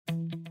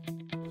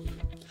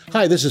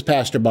Hi, this is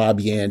Pastor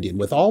Bob Yandian.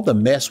 With all the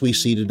mess we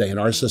see today in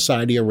our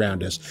society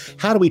around us,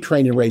 how do we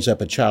train and raise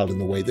up a child in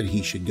the way that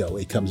he should go?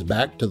 It comes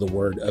back to the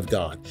Word of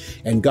God.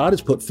 And God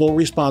has put full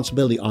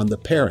responsibility on the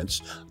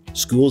parents.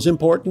 School's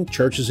important,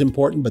 church is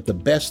important, but the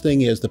best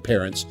thing is the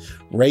parents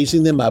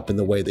raising them up in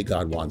the way that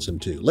God wants them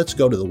to. Let's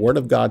go to the Word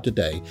of God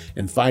today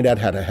and find out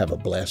how to have a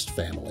blessed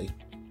family.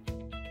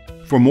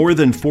 For more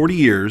than 40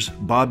 years,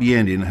 Bob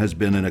Yandian has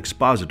been an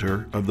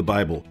expositor of the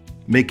Bible,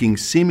 making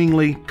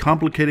seemingly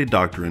complicated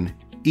doctrine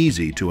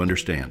easy to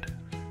understand.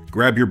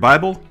 Grab your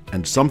Bible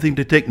and something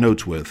to take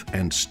notes with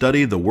and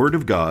study the Word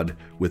of God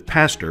with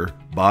Pastor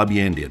Bob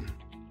Yandian.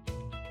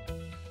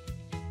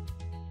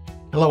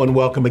 Hello and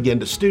welcome again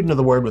to Student of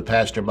the Word with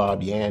Pastor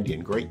Bob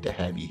Yandian. Great to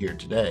have you here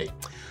today.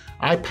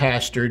 I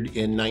pastored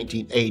in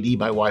 1980.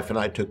 My wife and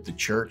I took the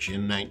church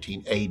in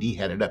 1980,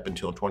 had it up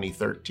until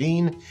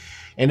 2013.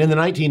 And in the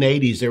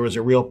 1980s, there was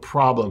a real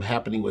problem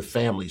happening with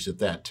families at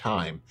that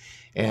time.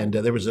 And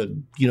there was a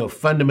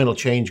fundamental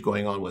change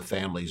going on with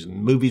families,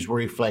 and movies were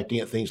reflecting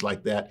it, things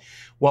like that.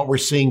 What we're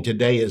seeing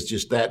today is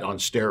just that on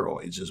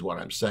steroids, is what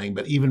I'm saying.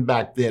 But even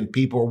back then,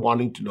 people were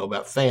wanting to know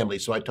about family.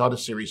 So I taught a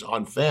series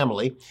on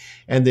family,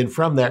 and then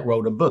from that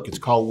wrote a book. It's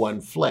called One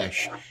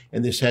Flesh.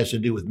 And this has to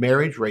do with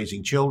marriage,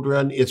 raising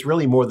children. It's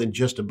really more than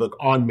just a book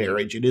on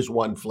marriage. It is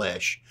one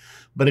flesh.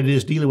 But it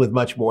is dealing with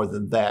much more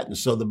than that. And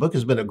so the book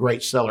has been a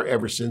great seller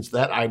ever since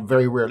that. I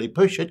very rarely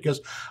push it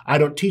because I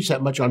don't teach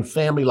that much on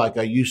family like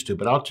I used to.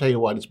 But I'll tell you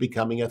what, it's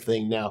becoming a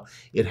thing now.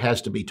 It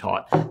has to be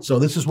taught. So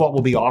this is what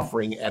we'll be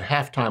offering at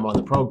halftime on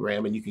the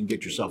program, and you can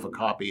get yourself a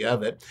copy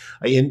of it.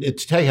 And to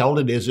tell you how old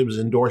it is, it was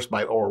endorsed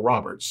by Oral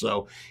Roberts.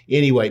 So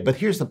anyway, but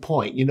here's the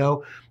point,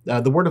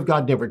 the Word of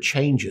God never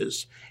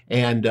changes.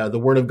 And the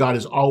Word of God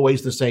is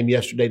always the same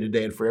yesterday,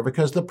 today, and forever,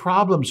 because the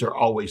problems are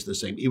always the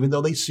same. Even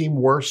though they seem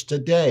worse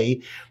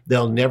today,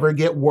 they'll never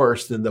get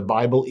worse than the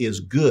Bible is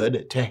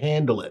good to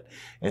handle it.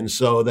 And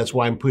so that's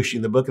why I'm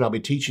pushing the book, and I'll be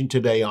teaching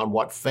today on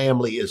what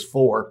family is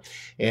for.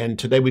 And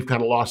today we've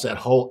kind of lost that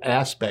whole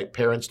aspect.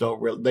 Parents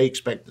they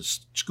expect the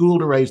school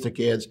to raise their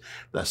kids,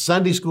 the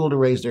Sunday school to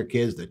raise their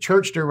kids, the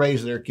church to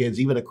raise their kids,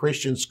 even a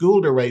Christian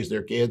school to raise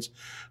their kids.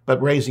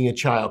 But raising a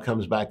child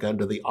comes back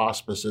under the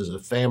auspices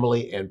of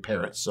family and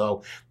parents.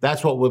 So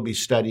that's what we'll be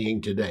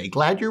studying today.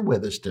 Glad you're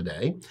with us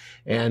today.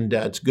 And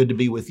it's good to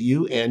be with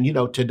you. And,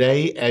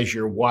 today, as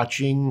you're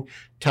watching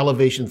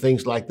television,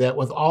 things like that,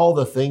 with all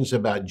the things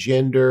about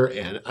gender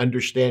and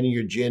understanding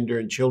your gender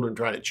and children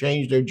trying to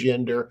change their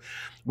gender,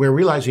 we're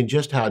realizing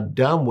just how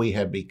dumb we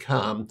have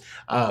become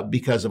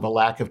because of a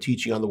lack of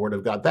teaching on the Word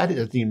of God. That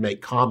doesn't even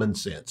make common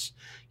sense.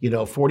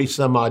 40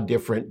 some odd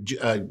different,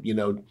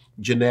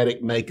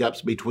 genetic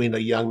makeups between a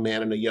young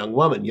man and a young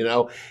woman,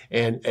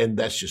 and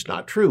that's just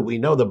not true. We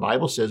know the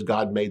Bible says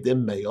God made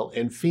them male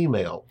and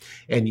female.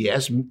 And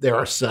yes, there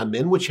are some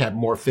men which have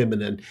more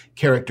feminine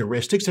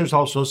characteristics. There's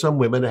also some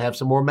women that have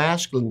some more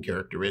masculine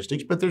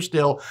characteristics, but they're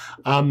still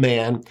a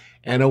man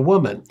and a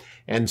woman.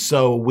 And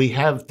so we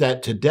have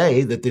that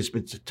today, that this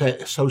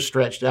is so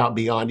stretched out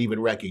beyond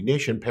even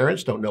recognition.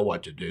 Parents don't know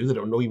what to do. They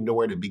don't even know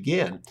where to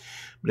begin.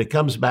 But it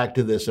comes back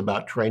to this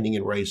about training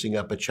and raising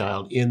up a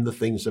child in the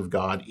things of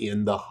God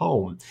in the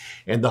home.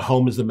 And the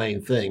home is the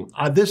main thing.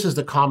 This is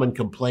the common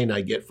complaint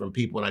I get from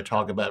people when I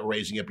talk about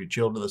raising up your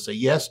children. They'll say,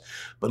 yes,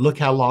 but look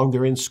how long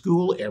they're in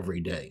school every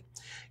day.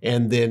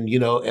 And then,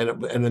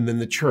 and then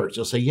the church,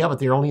 they'll say, yeah, but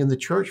they're only in the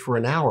church for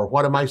an hour.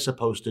 What am I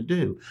supposed to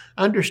do?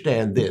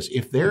 Understand this.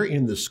 If they're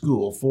in the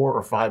school 4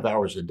 or 5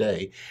 hours a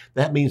day,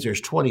 that means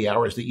there's 20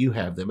 hours that you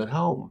have them at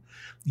home.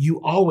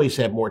 You always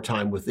have more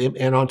time with them.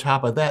 And on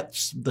top of that,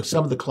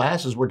 some of the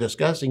classes we're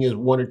discussing is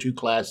 1 or 2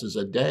 classes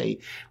a day.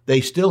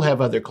 They still have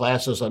other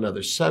classes on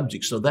other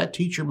subjects. So that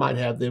teacher might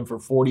have them for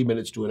 40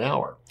 minutes to an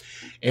hour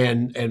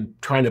and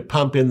trying to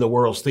pump in the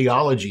world's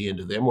theology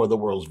into them or the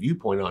world's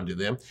viewpoint onto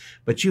them.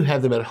 But you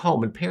have them at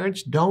home. And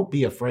parents, don't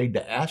be afraid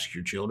to ask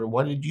your children,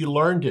 what did you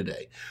learn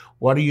today?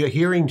 What are you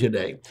hearing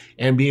today?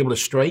 And be able to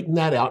straighten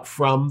that out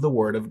from the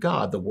Word of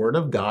God. The Word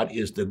of God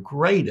is the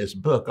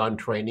greatest book on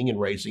training and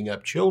raising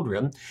up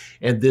children.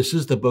 And this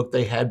is the book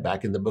they had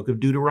back in the book of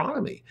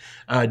Deuteronomy.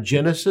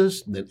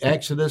 Genesis, then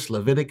Exodus,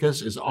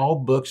 Leviticus is all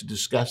books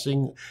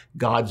discussing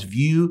God's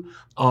view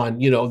on,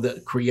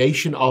 the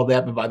creation, all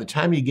that. But by the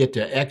time you get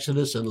to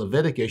Exodus and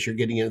Leviticus, you're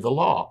getting into the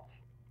law.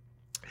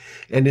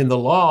 And in the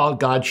law,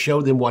 God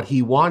showed them what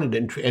he wanted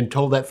and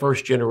told that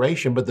first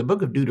generation. But the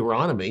book of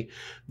Deuteronomy,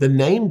 the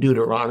name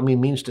Deuteronomy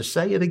means to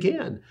say it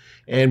again.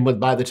 And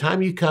by the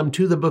time you come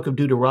to the book of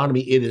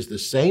Deuteronomy, it is the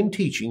same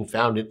teaching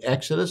found in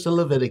Exodus and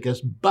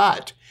Leviticus,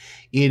 but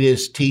it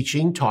is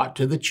teaching taught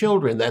to the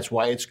children. That's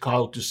why it's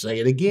called to say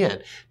it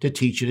again, to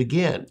teach it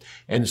again.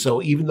 And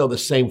so even though the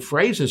same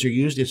phrases are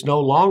used, it's no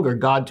longer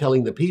God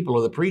telling the people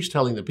or the priest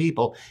telling the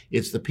people.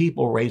 It's the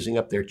people raising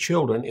up their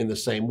children in the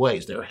same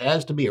ways. There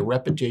has to be a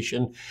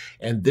repetition.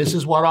 And this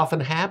is what often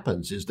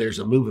happens, is there's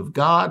a move of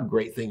God,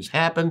 great things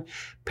happen.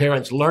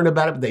 Parents learn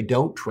about it, but they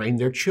don't train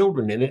their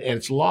children in it, and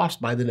it's lost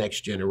by the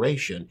next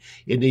generation.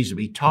 It needs to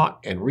be taught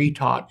and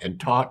retaught and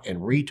taught and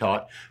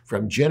retaught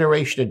from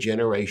generation to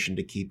generation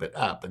to keep it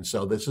up. And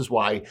so this is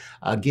why,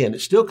 again,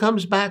 it still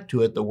comes back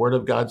to it. The Word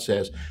of God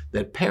says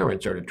that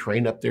parents are to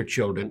train up their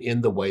children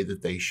in the way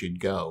that they should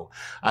go.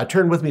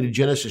 Turn with me to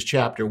Genesis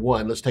chapter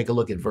 1. Let's take a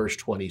look at verse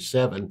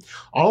 27.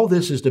 All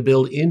this is to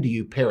build into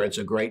you, parents,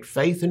 a great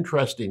faith and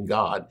trust in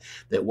God,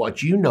 that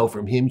what you know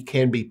from Him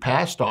can be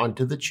passed on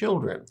to the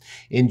children.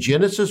 In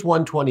Genesis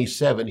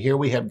 1:27, here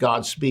we have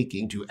God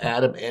speaking to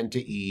Adam and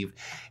to Eve.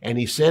 And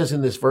He says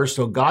in this verse,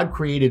 so God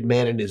created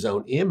man in His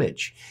own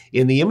image.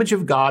 In the image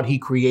of God, He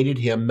created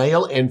him,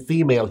 male and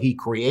female, He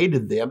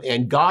created them,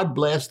 and God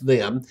blessed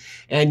them.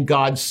 And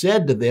God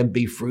said to them,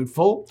 be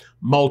fruitful,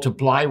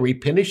 multiply,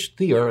 replenish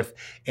the earth,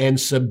 and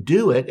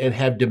subdue it, and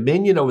have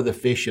dominion over the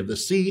fish of the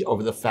sea,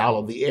 over the fowl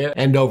of the air,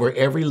 and over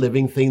every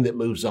living thing that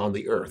moves on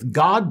the earth.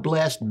 God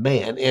blessed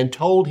man and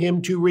told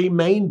him to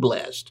remain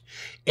blessed.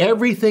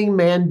 Everything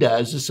man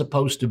does is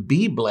supposed to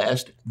be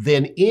blessed,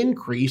 then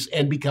increase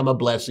and become a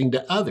blessing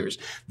to others.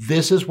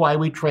 This is why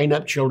we train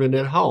up children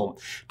at home,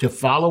 to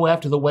follow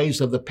after the ways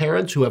of the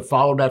parents who have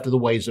followed after the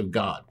ways of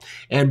God.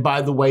 And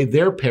by the way,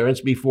 their parents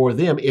before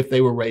them, if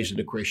they were raised in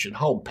a Christian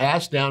home,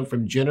 passed down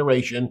from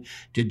generation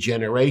to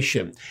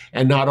generation.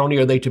 And not only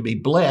are they to be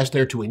blessed,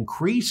 they're to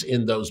increase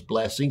in those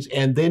blessings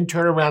and then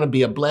turn around and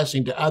be a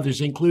blessing to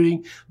others,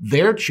 including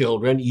their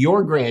children,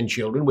 your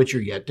grandchildren, which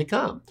are yet to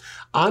come.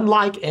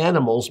 Unlike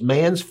animals,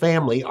 man's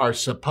family are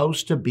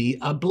supposed to be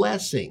a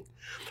blessing.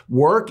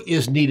 Work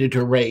is needed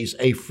to raise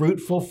a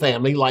fruitful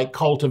family, like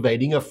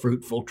cultivating a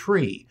fruitful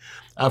tree.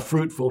 A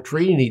fruitful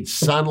tree needs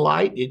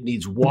sunlight, it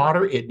needs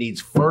water, it needs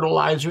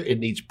fertilizer, it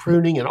needs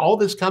pruning, and all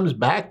this comes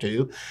back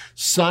to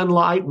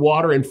sunlight,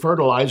 water, and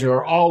fertilizer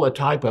are all a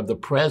type of the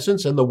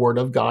presence and the Word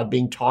of God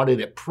being taught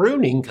in it.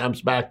 Pruning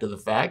comes back to the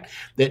fact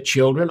that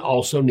children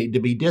also need to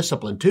be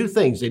disciplined. Two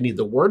things, they need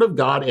the Word of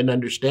God and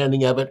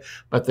understanding of it,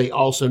 but they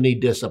also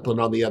need discipline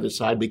on the other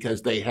side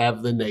because they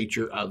have the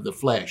nature of the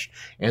flesh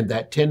and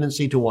that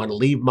tendency to want to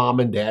leave mom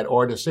and dad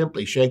or to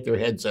simply shake their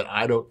head and say,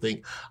 I don't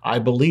think I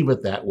believe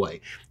it that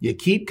way. You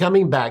keep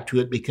coming back to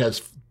it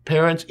because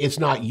parents, it's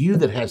not you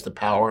that has the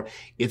power.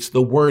 It's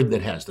the Word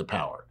that has the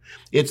power.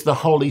 It's the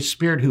Holy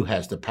Spirit who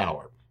has the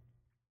power.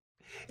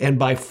 And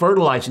by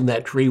fertilizing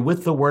that tree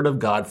with the Word of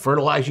God,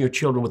 fertilizing your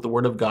children with the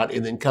Word of God,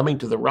 and then coming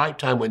to the right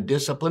time when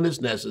discipline is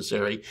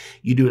necessary,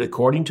 you do it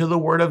according to the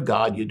Word of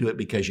God. You do it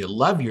because you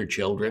love your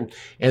children,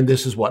 and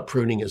this is what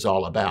pruning is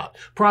all about.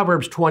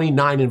 Proverbs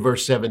 29 and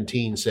verse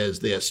 17 says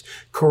this,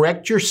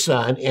 correct your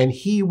son, and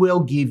he will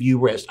give you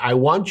rest. I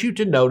want you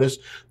to notice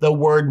the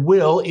word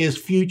will is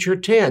future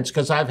tense,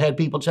 because I've had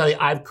people tell you,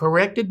 I've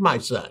corrected my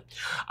son.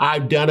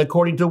 I've done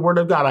according to the Word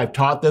of God. I've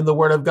taught them the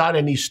Word of God,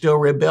 and he's still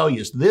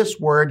rebellious. This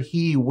word,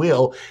 he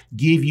will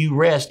give you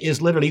rest, is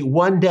literally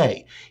one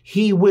day.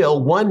 He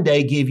will one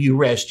day give you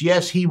rest.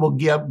 Yes, he will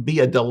be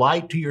a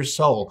delight to your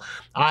soul.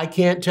 I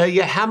can't tell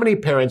you how many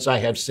parents I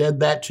have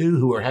said that to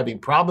who are having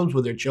problems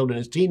with their children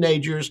as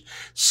teenagers,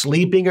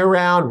 sleeping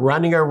around,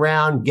 running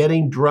around,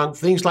 getting drunk,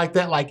 things like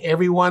that, like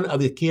every one of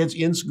the kids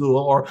in school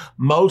or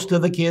most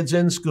of the kids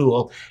in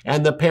school.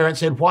 And the parent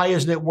said, why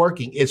isn't it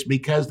working? It's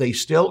because they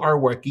still are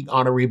working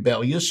on a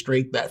rebellious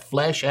streak. That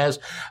flesh has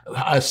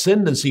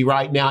ascendancy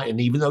right now.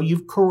 And even though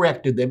you've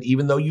corrected them,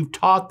 even though you've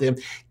taught them,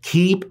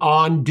 keep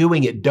on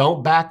doing it.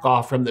 Don't back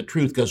off from the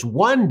truth, because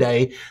one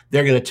day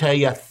they're going to tell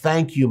you,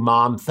 thank you,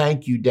 Mom,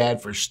 thank you,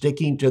 Dad, for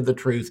sticking to the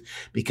truth,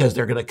 because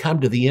they're going to come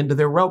to the end of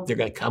their rope. They're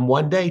going to come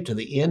one day to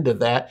the end of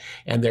that,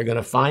 and they're going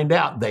to find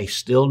out they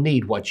still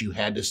need what you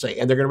had to say,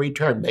 and they're going to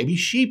return. Maybe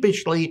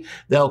sheepishly,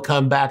 they'll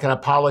come back and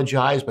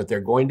apologize, but they're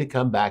going to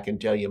come back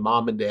and tell you,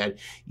 Mom and Dad,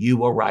 you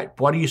were right.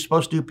 What are you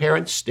supposed to do,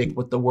 parents? Stick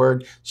with the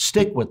Word,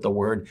 stick with the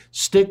Word,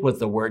 stick with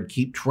the Word.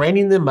 Keep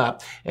training them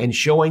up and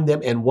showing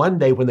them, and one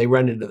day when they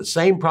run into the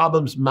same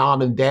problems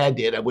Mom and Dad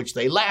did, of which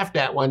they laughed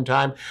at one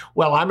time,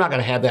 well, I'm not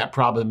going to have that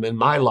problem in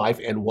my life,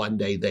 and one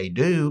day they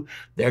do,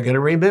 they're going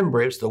to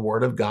remember it's the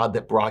Word of God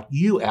that brought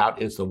you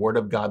out. It's the Word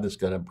of God that's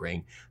going to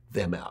bring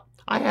them out.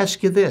 I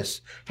ask you this,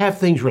 have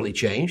things really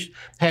changed?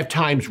 Have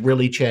times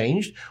really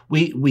changed?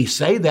 We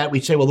say that,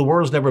 we say, well, the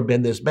world's never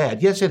been this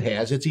bad. Yes, it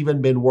has. It's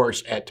even been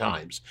worse at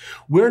times.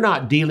 We're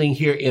not dealing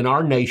here in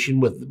our nation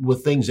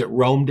with things that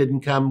Rome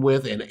didn't come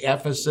with, and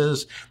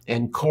Ephesus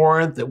and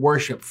Corinth that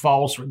worshiped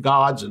false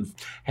gods and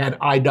had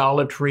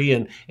idolatry,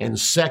 and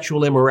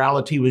sexual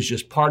immorality was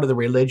just part of the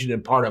religion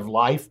and part of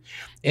life.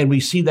 And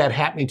we see that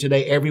happening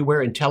today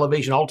everywhere in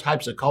television, all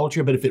types of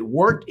culture. But if it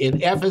worked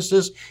in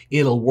Ephesus,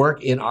 it'll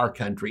work in our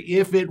country.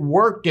 If it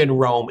worked in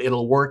Rome,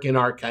 it'll work in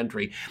our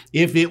country.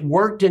 If it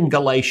worked in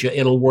Galatia,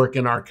 it'll work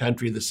in our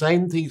country. The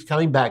same thing's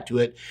coming back to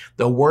it.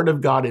 The Word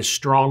of God is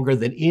stronger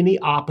than any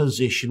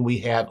opposition we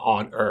have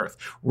on earth.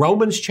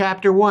 Romans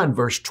chapter 1,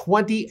 verse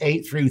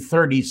 28 through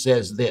 30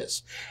 says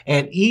this,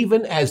 and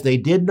even as they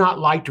did not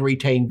like to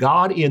retain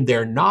God in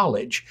their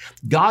knowledge,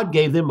 God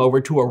gave them over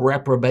to a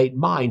reprobate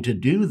mind to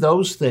do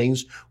those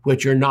things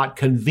which are not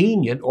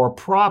convenient or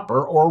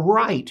proper or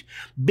right,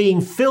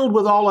 being filled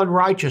with all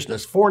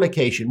unrighteousness,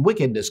 fornication,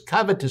 wickedness,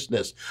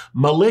 covetousness,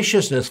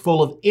 maliciousness,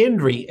 full of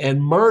envy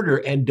and murder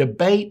and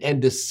debate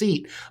and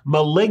deceit,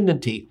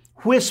 malignity,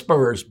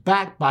 whisperers,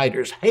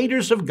 backbiters,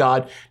 haters of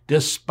God,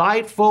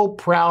 despiteful,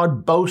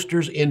 proud,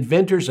 boasters,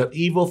 inventors of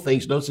evil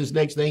things. Notice this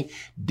next thing,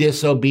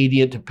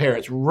 disobedient to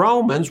parents.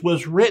 Romans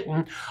was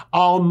written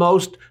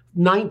almost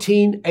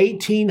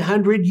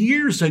 1800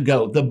 years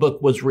ago, the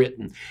book was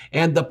written.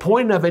 And the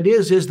point of it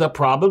is the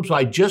problems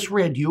I just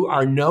read you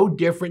are no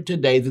different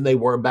today than they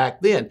were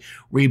back then.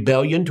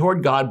 Rebellion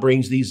toward God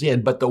brings these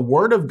in. But the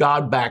Word of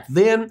God back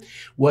then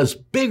was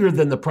bigger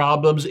than the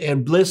problems.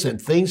 And listen,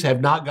 things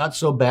have not got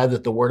so bad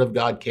that the Word of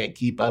God can't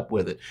keep up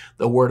with it.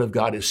 The Word of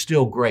God is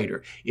still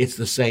greater. It's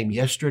the same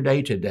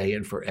yesterday, today,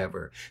 and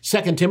forever.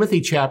 2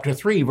 Timothy chapter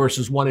 3,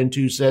 verses 1 and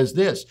 2 says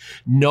this,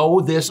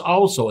 know this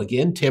also.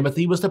 Again,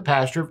 Timothy was the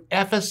pastor of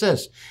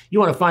Ephesus. You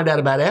want to find out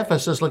about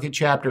Ephesus, look at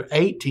chapter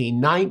 18,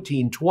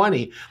 19,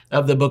 20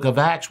 of the book of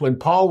Acts. When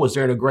Paul was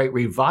there and a great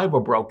revival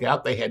broke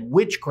out, they had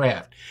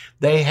witchcraft,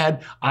 they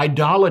had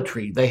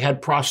idolatry, they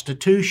had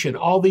prostitution.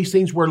 All these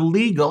things were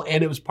legal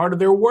and it was part of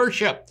their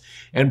worship.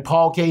 And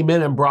Paul came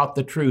in and brought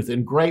the truth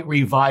and great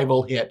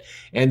revival hit.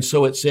 And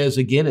so it says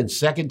again in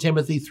 2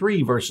 Timothy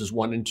 3, verses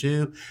 1 and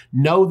 2,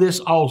 know this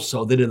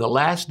also, that in the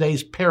last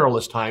days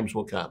perilous times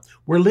will come.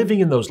 We're living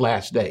in those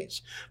last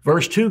days.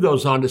 Verse 2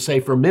 goes on to say,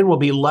 for men will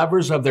be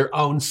lovers of their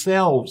own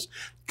selves,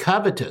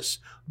 covetous,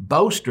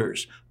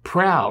 boasters,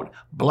 proud,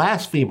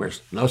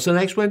 blasphemers. Notice the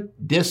next one,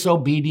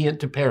 disobedient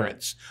to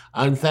parents,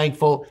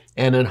 unthankful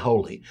and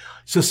unholy.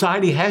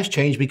 Society has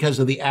changed because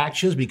of the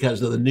actions,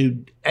 because of the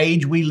new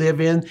age we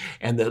live in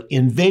and the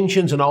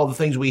inventions and all the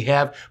things we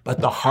have, but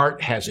the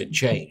heart hasn't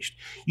changed.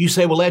 You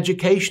say, well,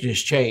 education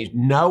has changed.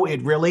 No,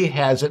 it really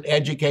hasn't.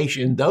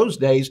 Education in those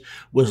days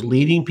was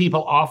leading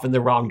people off in the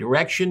wrong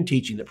direction,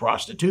 teaching the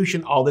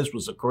prostitution. All this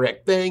was the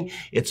correct thing.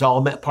 It's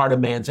all part of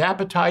man's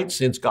appetite.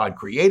 Since God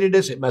created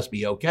us, it must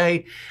be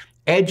okay.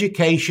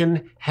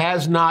 Education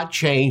has not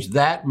changed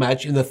that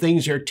much, and the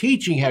things they're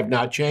teaching have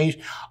not changed.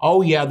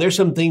 Oh yeah, there's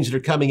some things that are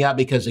coming out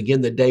because,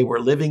 again, the day we're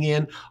living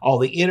in, all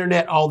the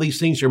internet, all these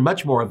things are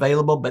much more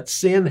available, but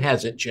sin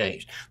hasn't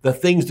changed. The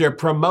things they're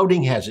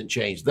promoting hasn't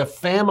changed. The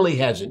family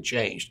hasn't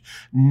changed.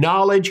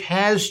 Knowledge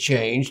has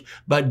changed,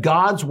 but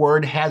God's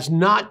word has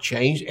not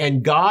changed,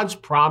 and God's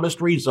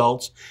promised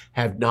results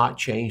have not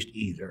changed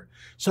either.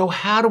 So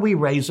how do we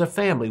raise a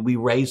family? We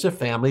raise a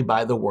family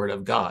by the word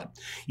of God.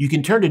 You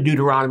can turn to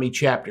Deuteronomy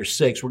chapter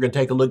 6. We're going to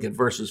take a look at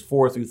verses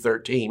 4 through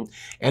 13,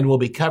 and we'll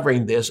be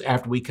covering this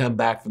after we come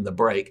back from the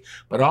break.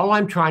 But all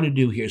I'm trying to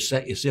do here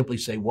is simply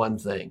say one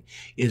thing,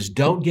 is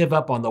don't give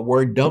up on the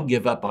word, don't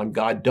give up on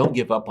God, don't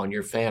give up on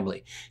your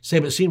family. Say,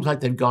 but it seems like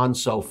they've gone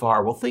so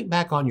far. Well, think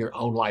back on your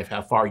own life,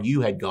 how far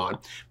you had gone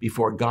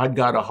before God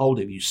got a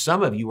hold of you.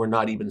 Some of you were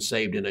not even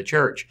saved in a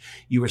church.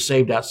 You were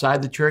saved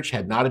outside the church,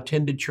 had not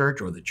attended church,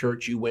 or the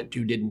church you went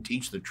to didn't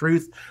teach the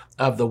truth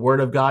of the word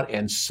of God,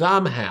 and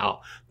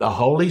somehow the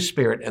Holy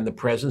Spirit and the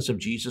presence of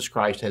Jesus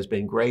Christ has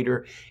been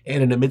greater,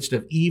 and in the midst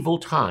of evil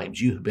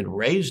times, you have been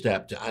raised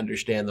up to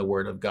understand the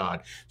word of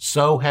God.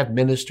 So have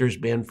ministers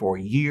been for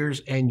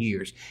years and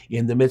years.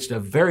 In the midst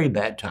of very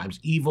bad times,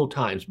 evil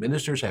times,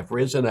 ministers have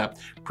risen up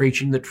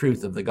preaching the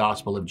truth of the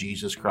gospel of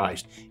Jesus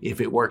Christ.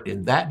 If it worked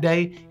in that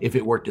day, if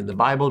it worked in the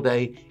Bible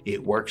day,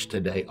 it works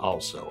today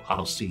also.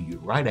 I'll see you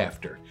right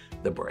after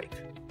the break.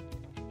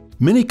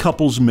 Many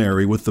couples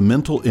marry with the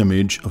mental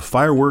image of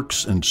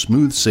fireworks and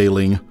smooth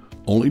sailing,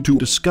 only to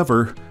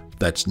discover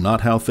that's not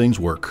how things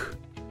work.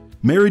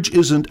 Marriage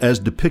isn't as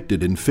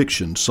depicted in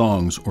fiction,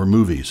 songs, or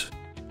movies.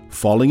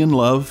 Falling in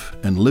love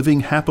and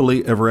living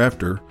happily ever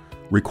after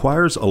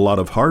requires a lot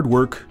of hard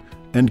work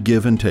and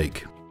give and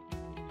take.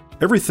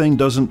 Everything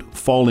doesn't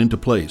fall into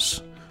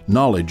place.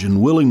 Knowledge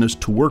and willingness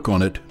to work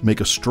on it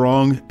make a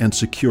strong and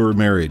secure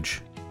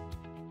marriage.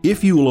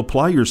 If you will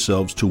apply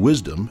yourselves to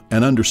wisdom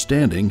and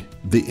understanding,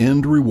 the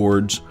end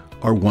rewards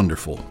are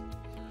wonderful.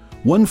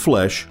 One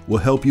Flesh will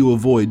help you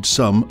avoid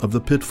some of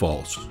the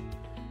pitfalls.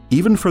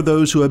 Even for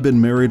those who have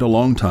been married a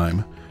long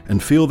time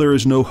and feel there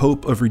is no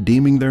hope of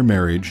redeeming their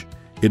marriage,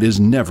 it is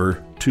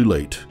never too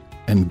late,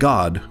 and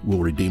God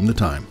will redeem the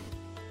time.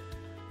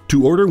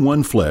 To order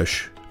One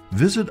Flesh,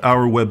 visit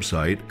our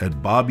website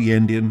at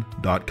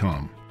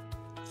bobyandian.com.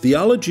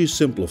 Theology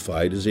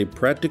Simplified is a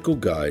practical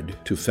guide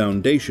to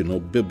foundational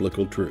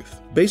biblical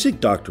truth. Basic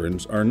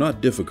doctrines are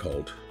not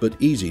difficult, but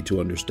easy to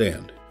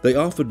understand. They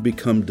often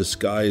become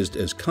disguised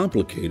as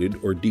complicated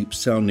or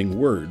deep-sounding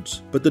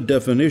words, but the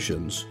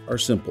definitions are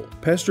simple.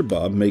 Pastor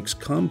Bob makes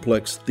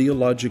complex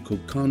theological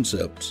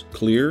concepts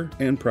clear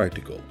and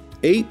practical.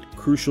 8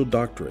 crucial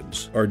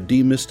doctrines are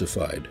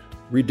demystified: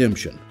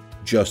 redemption,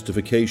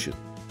 justification,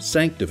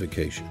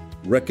 sanctification,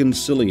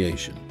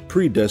 reconciliation,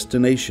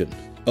 predestination,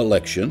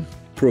 election,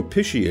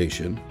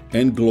 propitiation,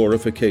 and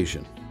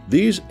glorification.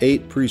 These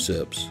 8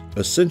 precepts,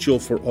 essential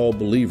for all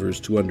believers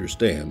to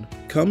understand,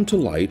 come to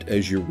light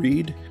as you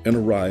read and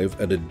arrive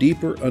at a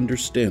deeper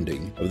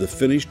understanding of the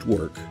finished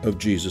work of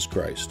Jesus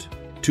Christ.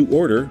 To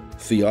order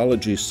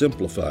Theology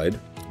Simplified,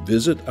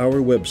 visit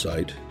our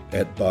website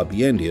at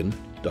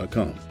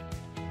bobyandian.com.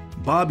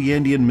 Bob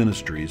Yandian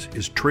Ministries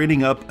is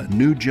training up a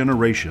new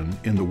generation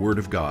in the Word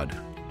of God.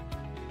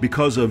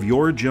 Because of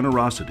your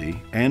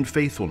generosity and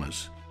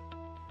faithfulness,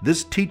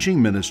 this teaching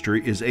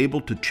ministry is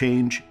able to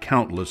change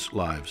countless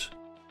lives.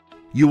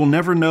 You will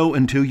never know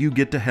until you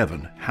get to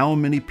heaven how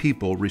many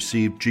people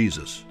received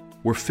Jesus,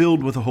 were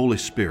filled with the Holy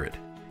Spirit,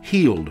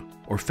 healed,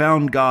 or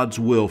found God's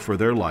will for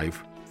their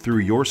life through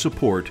your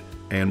support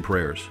and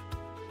prayers.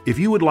 If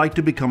you would like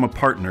to become a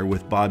partner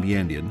with Bob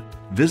Yandian,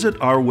 visit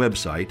our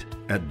website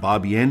at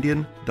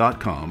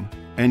bobyandian.com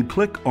and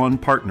click on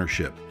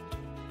Partnership.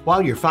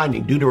 While you're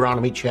finding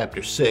Deuteronomy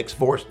chapter 6,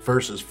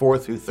 verses 4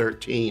 through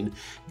 13,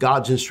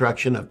 God's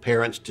instruction of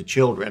parents to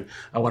children,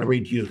 I want to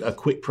read you a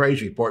quick praise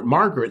report.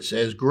 Margaret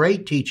says,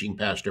 "Great teaching,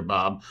 Pastor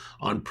Bob,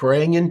 on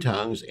praying in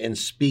tongues and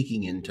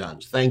speaking in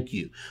tongues. Thank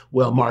you."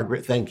 Well,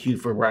 Margaret, thank you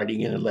for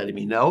writing in and letting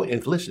me know.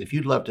 And listen, if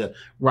you'd love to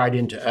write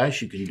into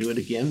us, you can do it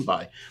again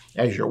by,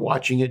 as you're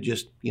watching it,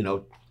 just,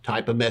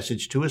 type a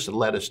message to us and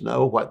let us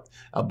know what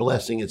a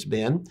blessing it's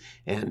been.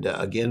 And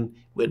again,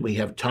 when we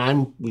have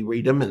time, we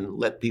read them and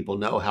let people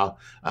know how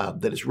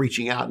that it's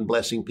reaching out and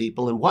blessing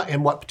people,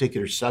 and what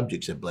particular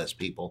subjects have blessed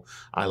people.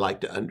 I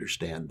like to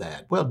understand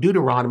that. Well,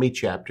 Deuteronomy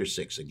chapter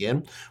 6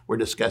 again. We're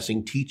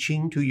discussing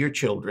teaching to your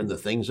children the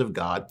things of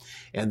God,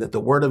 and that the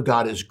Word of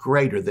God is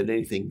greater than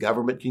anything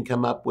government can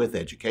come up with,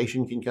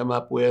 education can come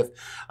up with,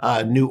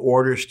 new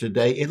orders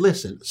today. And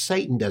listen,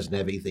 Satan doesn't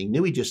have anything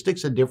new. He just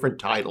sticks a different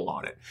title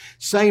on it.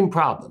 Same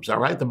problems, all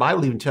right? The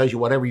Bible even tells you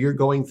whatever you're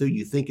going through,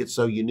 you think it's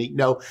so unique.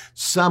 No,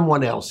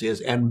 someone else is,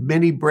 and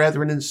many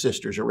brethren and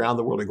sisters around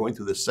the world are going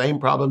through the same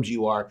problems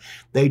you are.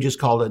 They just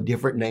call it a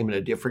different name in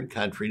a different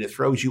country, and it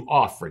throws you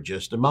off for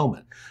just a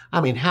moment. I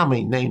mean, how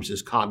many names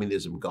has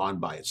communism gone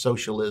by? It's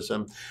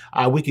socialism.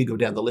 We could go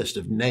down the list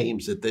of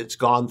names that it's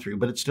gone through,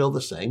 but it's still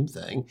the same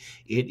thing.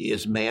 It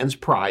is man's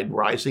pride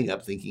rising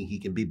up thinking he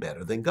can be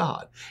better than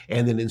God,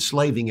 and then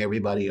enslaving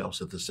everybody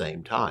else at the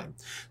same time.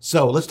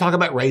 So let's talk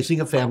about raising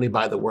a family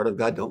by the Word of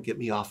God. Don't get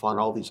me off on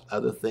all these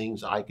other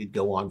things. I could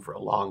go on for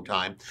a long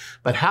time.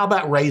 But how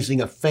about raising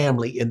a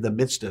family in the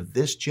midst of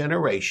this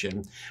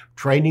generation,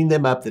 training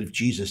them up that if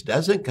Jesus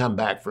doesn't come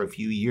back for a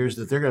few years,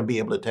 that they're going to be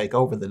able to take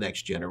over the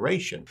next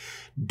generation?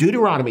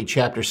 Deuteronomy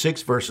chapter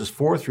 6, verses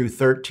 4 through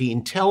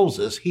 13 tells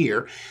us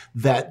here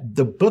that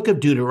the book of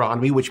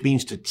Deuteronomy, which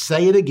means to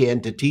say it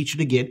again, to teach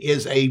it again,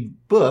 is a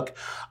book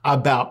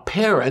about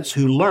parents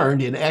who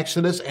learned in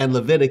Exodus and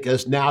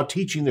Leviticus, now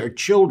teaching their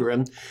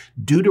children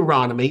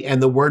Deuteronomy,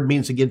 and the word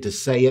means again to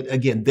say it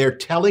again. They're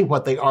telling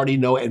what they already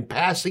know and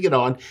passing it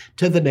on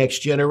to the next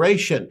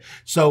generation.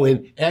 So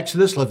in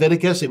Exodus,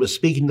 Leviticus, it was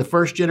speaking the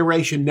first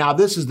generation. Now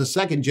this is the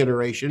second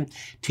generation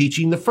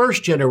teaching the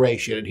first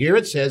generation. And here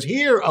it says,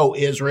 "Hear, O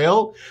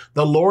Israel,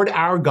 the Lord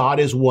our God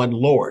is one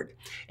Lord.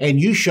 And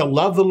you shall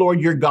love the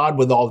Lord your God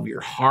with all of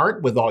your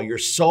heart, with all your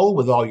soul,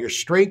 with all your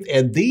strength.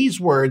 And these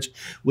words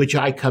which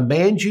I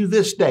command you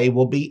this day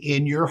will be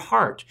in your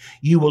heart.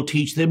 You will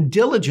teach them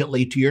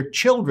diligently to your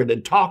children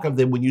and talk of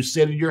them when you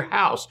sit in your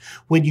house,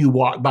 when you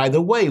walk by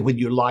the way, when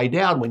you lie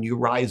down, when you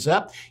rise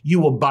up. You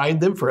will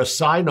bind them for a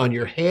sign on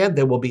your hand.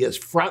 They will be as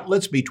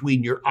frontlets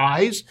between your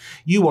eyes.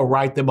 You will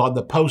write them on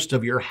the post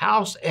of your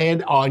house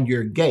and on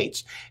your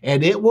gates.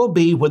 And it will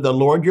be when the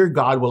Lord your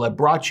God will have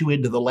brought you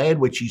into the land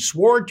which he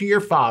swore to your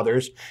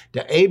fathers,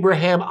 to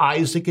Abraham,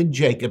 Isaac, and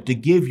Jacob, to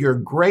give your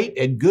great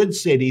and good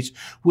cities,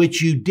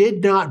 which you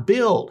did not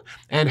build,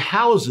 and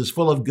houses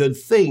full of good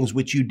things,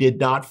 which you did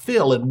not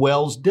fill, and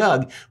wells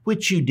dug,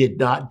 which you did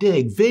not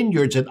dig,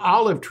 vineyards and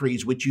olive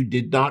trees, which you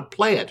did not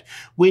plant.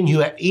 When you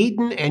have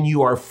eaten and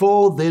you are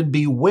full, then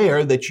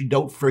beware that you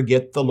don't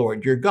forget the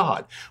Lord your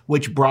God,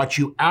 which brought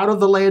you out of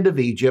the land of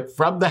Egypt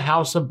from the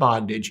house of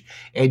bondage,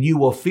 and you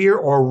will fear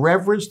or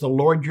reverence the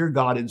Lord your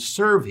God and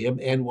serve him,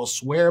 and will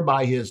swear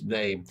by his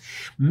name."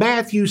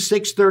 Matthew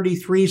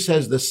 6:33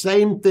 says the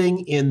same thing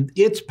in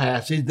its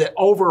passage that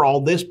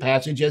overall this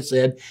passage has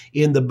said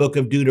in the book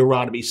of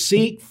Deuteronomy.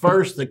 Seek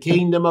first the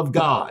kingdom of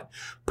God.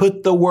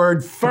 Put the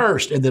word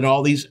first, and then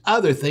all these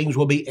other things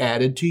will be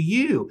added to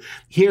you.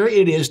 Here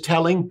it is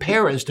telling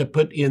parents to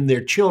put in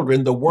their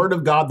children the Word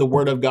of God, the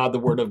Word of God, the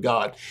Word of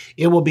God.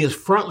 It will be as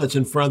frontlets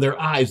in front of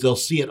their eyes. They'll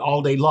see it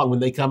all day long. When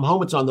they come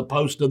home, it's on the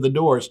post of the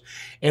doors.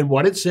 And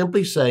what it's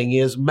simply saying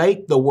is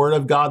make the Word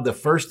of God the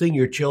first thing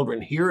your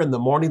children hear in the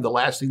morning, the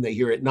last thing they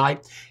hear at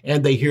night,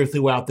 and they hear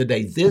throughout the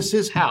day. This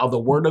is how the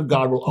Word of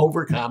God will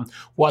overcome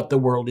what the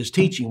world is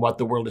teaching, what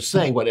the world is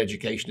saying, what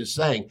education is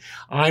saying.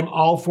 I'm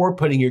all for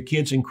putting your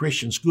kids in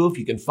Christian school if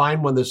you can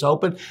find one that's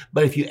open,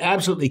 but if you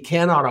absolutely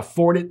cannot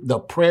afford it, the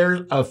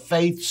prayer of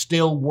faith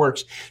still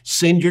works.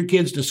 Send your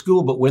kids to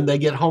school, but when they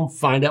get home,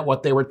 find out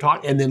what they were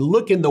taught, and then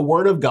look in the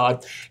Word of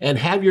God and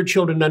have your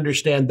children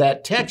understand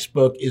that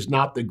textbook is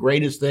not the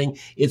greatest thing.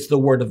 It's the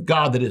Word of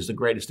God that is the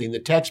greatest thing. The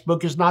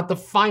textbook is not the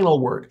final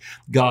word.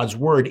 God's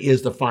Word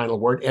is the final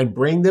word, and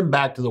bring them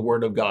back to the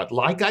Word of God.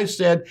 Like I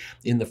said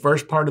in the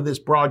first part of this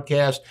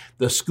broadcast,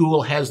 the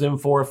school has them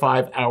 4 or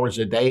 5 hours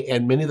a day,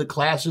 and many of the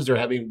classes that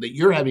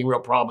you're having real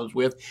problems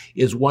with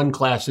is one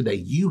class a day.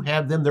 You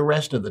have them the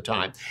rest of the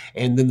time.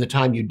 And then the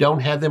time you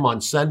don't have them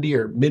on Sunday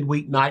or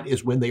midweek night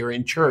is when they are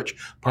in church,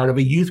 part of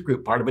a youth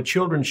group, part of a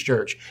children's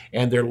church,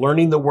 and they're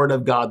learning the Word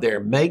of God there.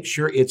 Make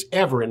sure it's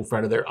ever in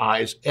front of their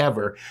eyes,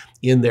 ever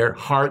in their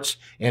hearts,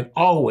 and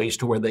always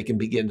to where they can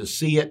begin to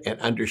see it and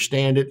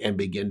understand it and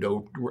begin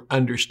to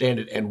understand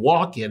it and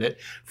walk in it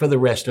for the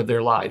rest of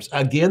their lives.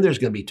 Again, there's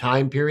going to be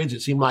time periods.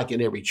 It seems like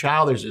in every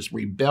child, there's this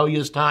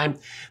rebellious time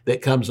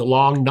that comes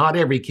along. Not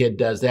every kid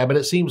does that, but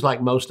it seems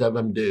like most of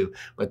them do.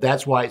 But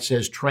that's why it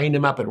says train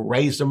him up and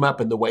raise him up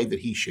in the way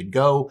that he should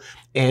go.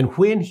 And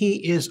when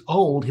he is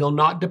old, he'll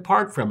not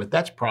depart from it.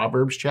 That's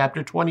Proverbs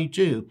chapter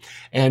 22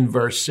 and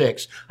verse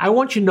 6. I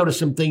want you to notice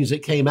some things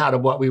that came out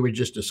of what we were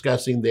just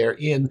discussing there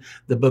in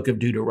the book of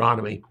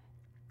Deuteronomy.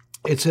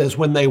 It says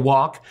when they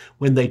walk,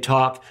 when they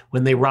talk,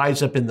 when they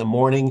rise up in the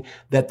morning,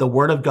 that the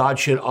Word of God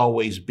should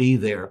always be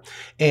there.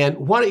 And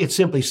what it's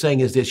simply saying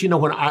is this,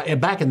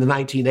 back in the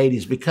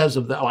 1980s, because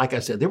of like I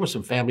said, there were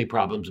some family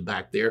problems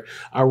back there,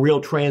 a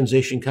real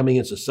transition coming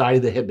in society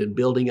that had been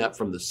building up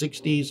from the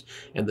 60s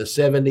and the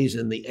 70s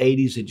and the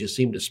 80s. It just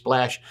seemed to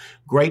splash.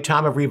 Great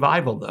time of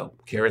revival, though.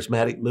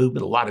 Charismatic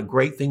movement, a lot of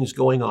great things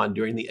going on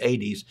during the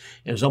 80s.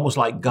 And it's almost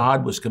like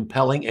God was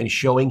compelling and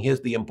showing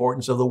the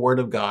importance of the Word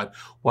of God,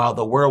 while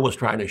the world was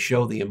trying to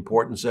show the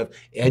importance of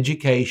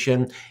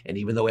education. And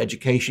even though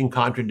education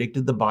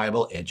contradicted the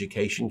Bible,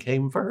 education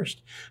came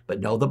first. But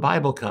no, the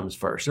Bible comes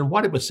first. And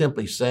what it was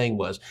simply saying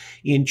was,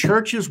 in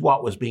churches,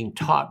 what was being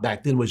taught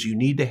back then was you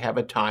need to have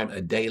a time,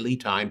 a daily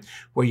time,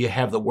 where you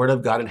have the Word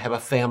of God and have a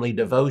family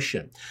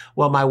devotion.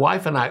 Well, my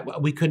wife and I,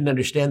 we couldn't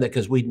understand that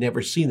because we'd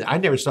never seen that. I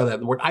never saw that in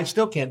the Word. I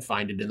still can't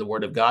find it in the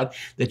Word of God,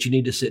 that you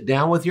need to sit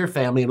down with your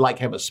family and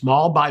have a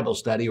small Bible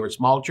study or a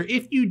small church.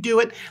 If you do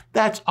it,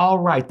 that's all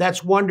right.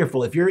 That's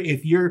wonderful. If you're,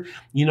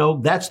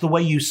 that's the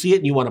way you see it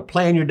and you want to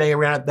plan your day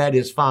around it, that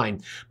is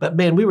fine. But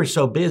man, we were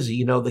so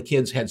busy. The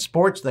kids had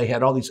sports. They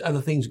had all these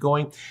other things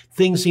going.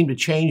 Things seemed to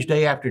change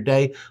day after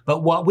day.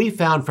 But what we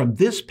found from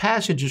this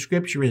passage of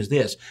Scripture is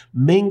this: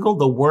 mingle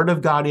the Word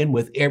of God in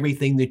with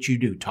everything that you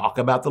do. Talk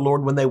about the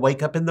Lord when they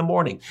wake up in the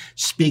morning.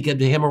 Speak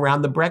unto Him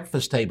around the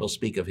breakfast table.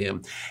 Speak of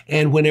Him.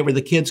 And whenever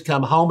the kids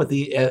come home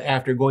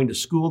after going to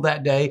school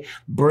that day,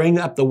 bring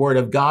up the Word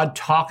of God.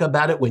 Talk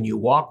about it when you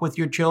walk with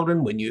your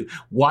children, when you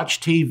watch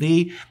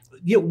TV.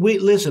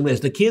 Listen,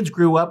 as the kids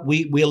grew up,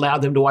 we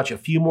allowed them to watch a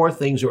few more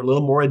things that were a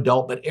little more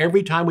adult, but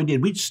every time we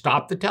did, we'd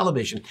stop the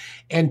television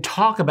and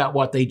talk about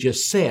what they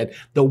just said,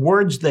 the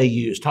words they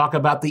used, talk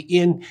about the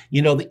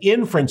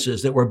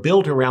inferences that were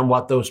built around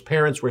what those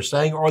parents were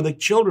saying or the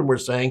children were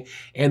saying,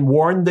 and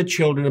warn the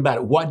children about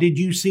it. What did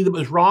you see that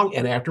was wrong?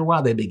 And after a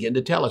while, they begin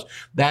to tell us,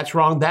 that's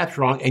wrong,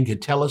 and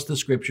could tell us the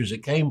scriptures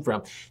it came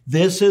from.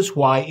 This is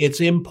why it's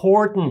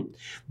important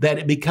that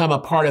it become a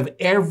part of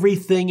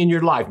everything in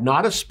your life,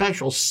 not a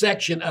special section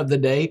of the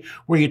day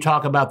where you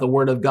talk about the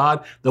Word of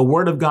God. The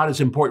Word of God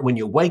is important when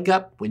you wake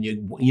up, when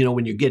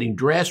you're getting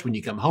dressed, when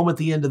you come home at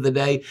the end of the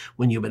day,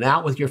 when you've been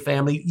out with your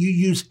family. You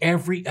use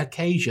every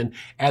occasion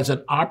as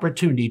an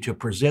opportunity to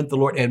present the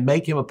Lord and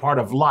make Him a part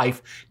of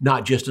life,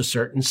 not just a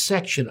certain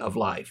section of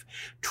life.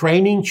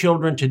 Training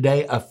children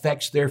today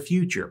affects their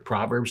future.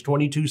 Proverbs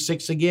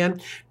 22:6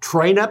 again,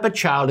 train up a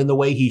child in the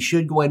way he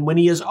should go, and when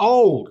he is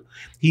old,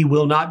 he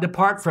will not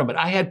depart from it.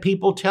 I had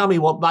people tell me,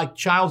 well, my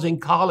child's in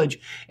college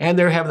and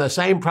they're having the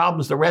same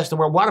problems the rest of the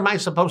world. What am I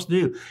supposed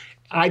to do?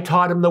 I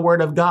taught him the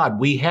Word of God.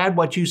 We had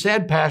what you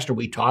said, Pastor.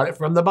 We taught it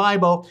from the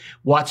Bible.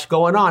 What's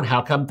going on?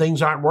 How come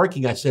things aren't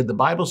working? I said, the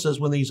Bible says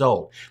when he's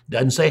old.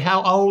 Doesn't say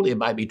how old. It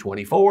might be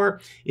 24.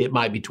 It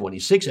might be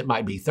 26. It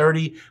might be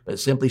 30. But it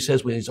simply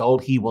says when he's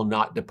old, he will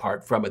not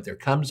depart from it. There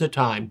comes a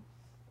time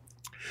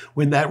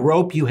when that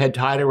rope you had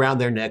tied around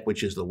their neck,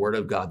 which is the Word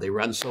of God, they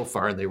run so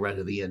far and they run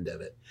to the end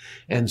of it.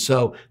 And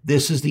so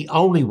this is the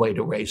only way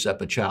to raise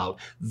up a child.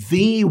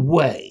 The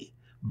way,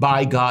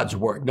 by God's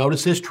Word.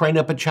 Notice this, train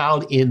up a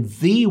child in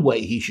the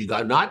way he should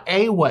go, not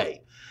a way.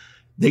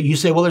 That you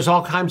say, well, there's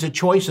all kinds of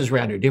choices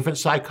around here. Different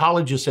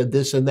psychologists said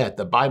this and that.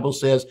 The Bible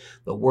says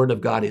the Word of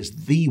God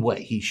is the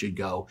way he should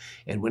go.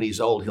 And when he's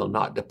old, he'll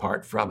not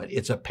depart from it.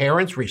 It's a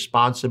parent's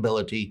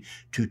responsibility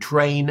to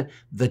train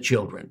the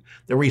children.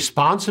 The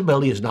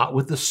responsibility is not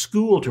with the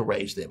school to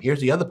raise them.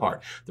 Here's the other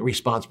part. The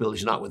responsibility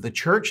is not with the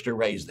church to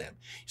raise them.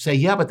 You say,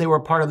 yeah, but they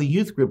were part of the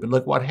youth group and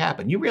look what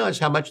happened. You realize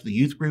how much the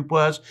youth group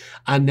was?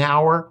 An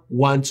hour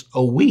once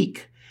a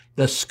week.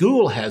 The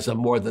school has them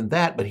more than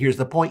that, but here's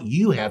the point.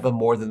 You have them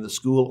more than the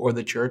school or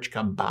the church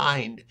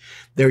combined.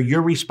 They're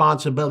your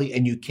responsibility,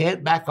 and you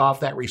can't back off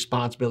that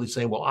responsibility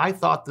saying, well, I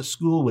thought the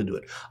school would do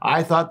it.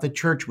 I thought the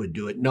church would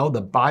do it. No,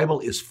 the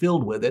Bible is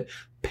filled with it.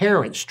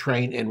 Parents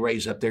train and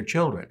raise up their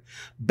children.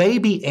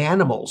 Baby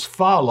animals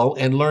follow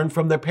and learn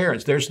from their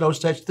parents. There's no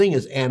such thing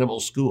as animal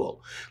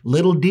school.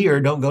 Little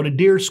deer don't go to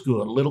deer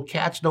school. Little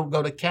cats don't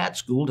go to cat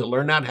school to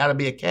learn out how to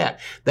be a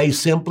cat. They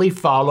simply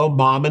follow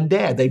mom and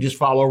dad. They just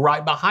follow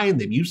right behind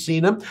them. You've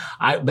seen them.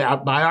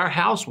 By our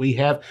house, we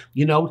have,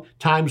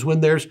 times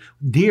when there's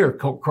deer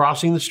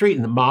crossing the street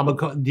and the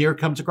mama deer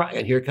comes across,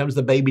 and here comes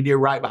the baby deer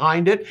right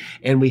behind it.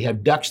 And we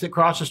have ducks that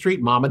cross the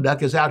street. Mama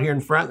duck is out here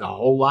in front, a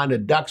whole line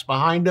of ducks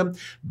behind them.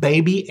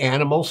 Baby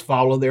animals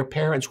follow their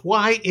parents.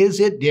 Why is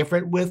it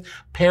different with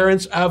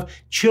parents of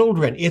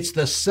children? It's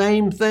the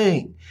same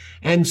thing.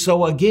 And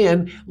so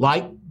again,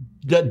 like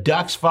the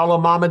ducks follow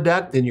mama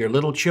duck, then your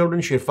little children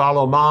should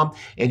follow mom,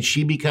 and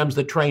she becomes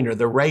the trainer,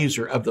 the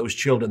raiser of those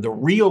children, the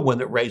real one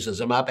that raises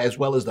them up, as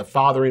well as the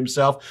father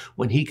himself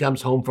when he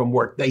comes home from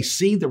work. They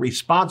see the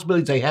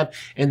responsibilities they have,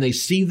 and they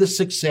see the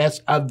success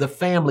of the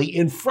family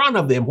in front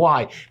of them.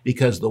 Why?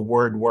 Because the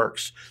word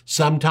works.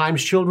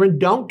 Sometimes children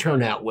don't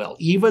turn out well,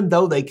 even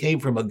though they came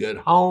from a good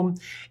home.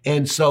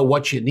 And so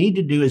what you need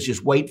to do is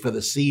just wait for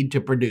the seed to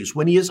produce.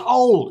 When he is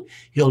old,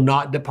 he'll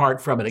not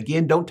depart from it.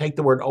 Again, don't take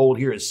the word old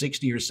here as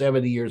 60 or 70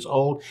 years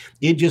old.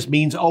 It just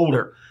means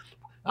older.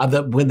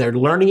 When they're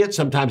learning it,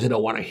 sometimes they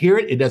don't want to hear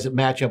it. It doesn't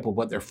match up with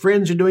what their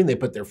friends are doing. They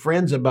put their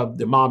friends above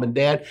their mom and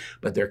dad.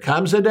 But there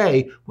comes a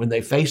day when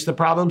they face the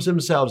problems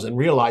themselves and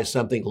realize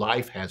something.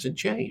 Life hasn't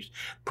changed.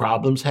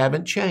 Problems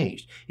haven't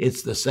changed.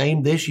 It's the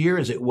same this year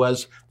as it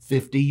was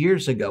 50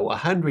 years ago,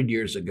 100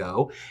 years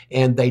ago,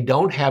 and they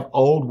don't have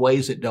old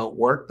ways that don't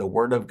work. The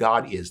Word of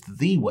God is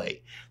the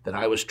way that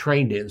I was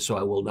trained in, so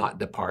I will not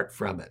depart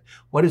from it.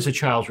 What is a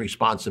child's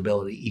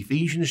responsibility?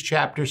 Ephesians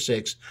chapter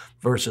 6,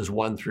 verses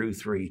 1 through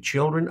 3.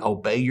 Children,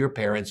 obey your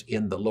parents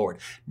in the Lord.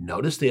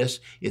 Notice this.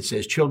 It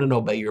says, children,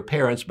 obey your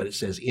parents, but it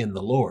says in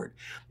the Lord.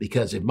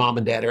 Because if mom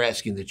and dad are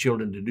asking the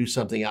children to do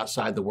something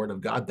outside the Word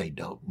of God, they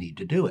don't need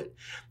to do it.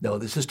 No,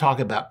 this is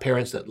talking about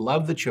parents that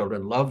love the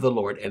children, love the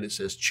Lord, and it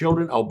says,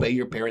 children, obey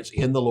your parents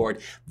in the Lord.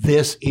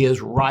 This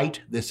is right.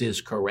 This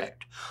is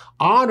correct.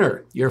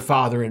 Honor your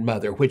father and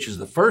mother, which is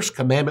the first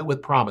commandment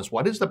with promise.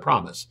 What is the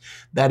promise?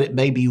 That it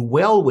may be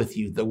well with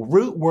you. The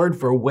root word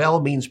for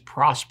well means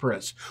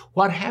prosperous.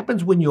 What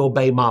happens when you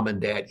obey mom and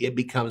dad? It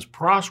becomes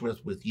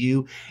prosperous with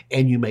you,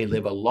 and you may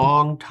live a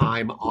long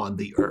time on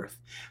the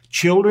earth.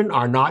 Children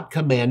are not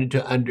commanded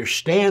to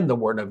understand the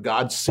Word of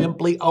God.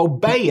 Simply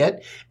obey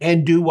it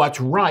and do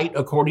what's right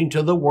according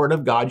to the Word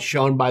of God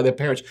shown by their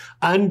parents.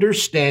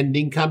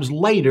 Understanding comes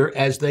later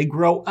as they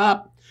grow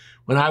up.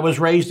 When I was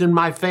raised in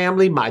my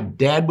family, my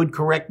dad would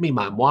correct me.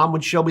 My mom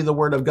would show me the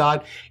Word of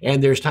God.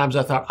 And there's times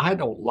I thought, I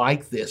don't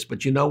like this.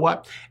 But you know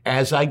what?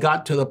 As I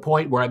got to the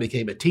point where I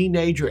became a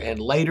teenager and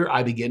later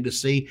I began to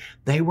see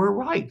they were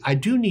right. I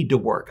do need to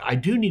work. I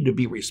do need to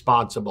be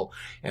responsible.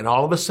 And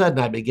all of a sudden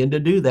I begin to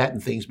do that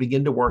and things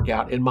begin to work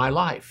out in my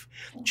life.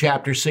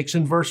 Chapter 6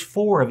 and verse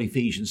 4 of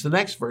Ephesians. The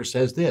next verse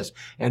says this,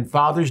 and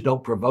fathers,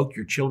 don't provoke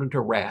your children to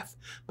wrath,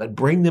 but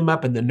bring them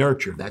up in the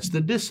nurture. That's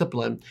the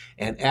discipline,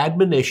 and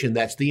admonition.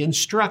 That's the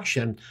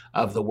instruction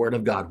of the Word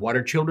of God. What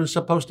are children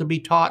supposed to be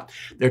taught?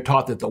 They're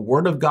taught that the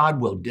Word of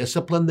God will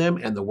discipline them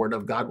and the Word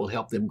of God will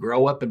help them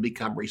grow up and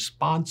become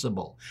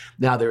responsible.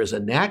 Now, there is a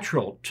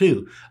natural,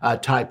 too,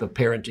 type of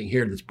parenting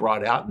here that's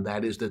brought out, and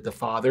that is that the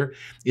father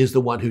is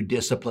the one who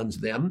disciplines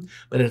them,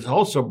 but it's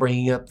also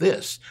bringing up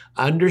this.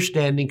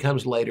 Understanding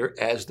comes later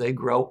as they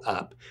grow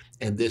up.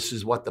 And this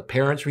is what the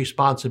parent's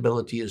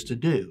responsibility is to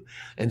do.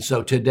 And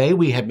so today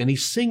we have many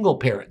single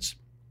parents.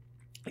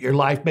 Your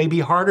life may be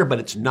harder, but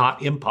it's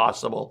not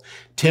impossible.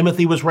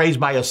 Timothy was raised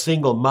by a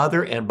single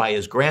mother and by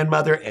his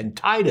grandmother, and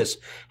Titus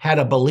had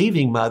a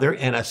believing mother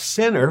and a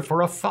sinner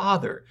for a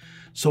father.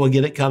 So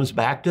again, it comes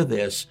back to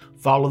this.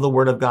 Follow the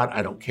Word of God.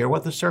 I don't care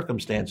what the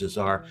circumstances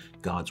are.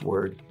 God's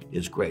Word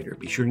is greater.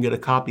 Be sure and get a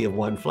copy of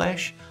One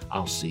Flesh.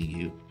 I'll see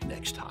you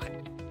next time.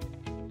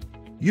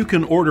 You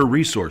can order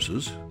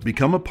resources,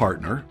 become a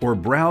partner, or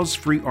browse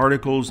free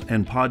articles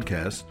and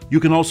podcasts. You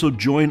can also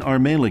join our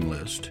mailing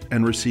list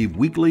and receive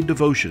weekly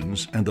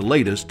devotions and the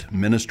latest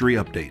ministry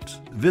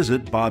updates.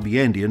 Visit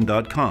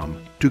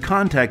bobyandian.com. To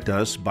contact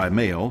us by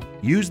mail,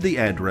 use the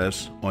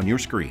address on your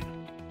screen.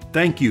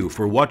 Thank you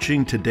for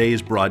watching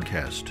today's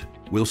broadcast.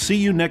 We'll see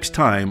you next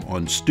time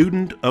on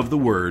Student of the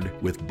Word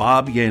with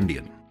Bob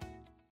Yandian.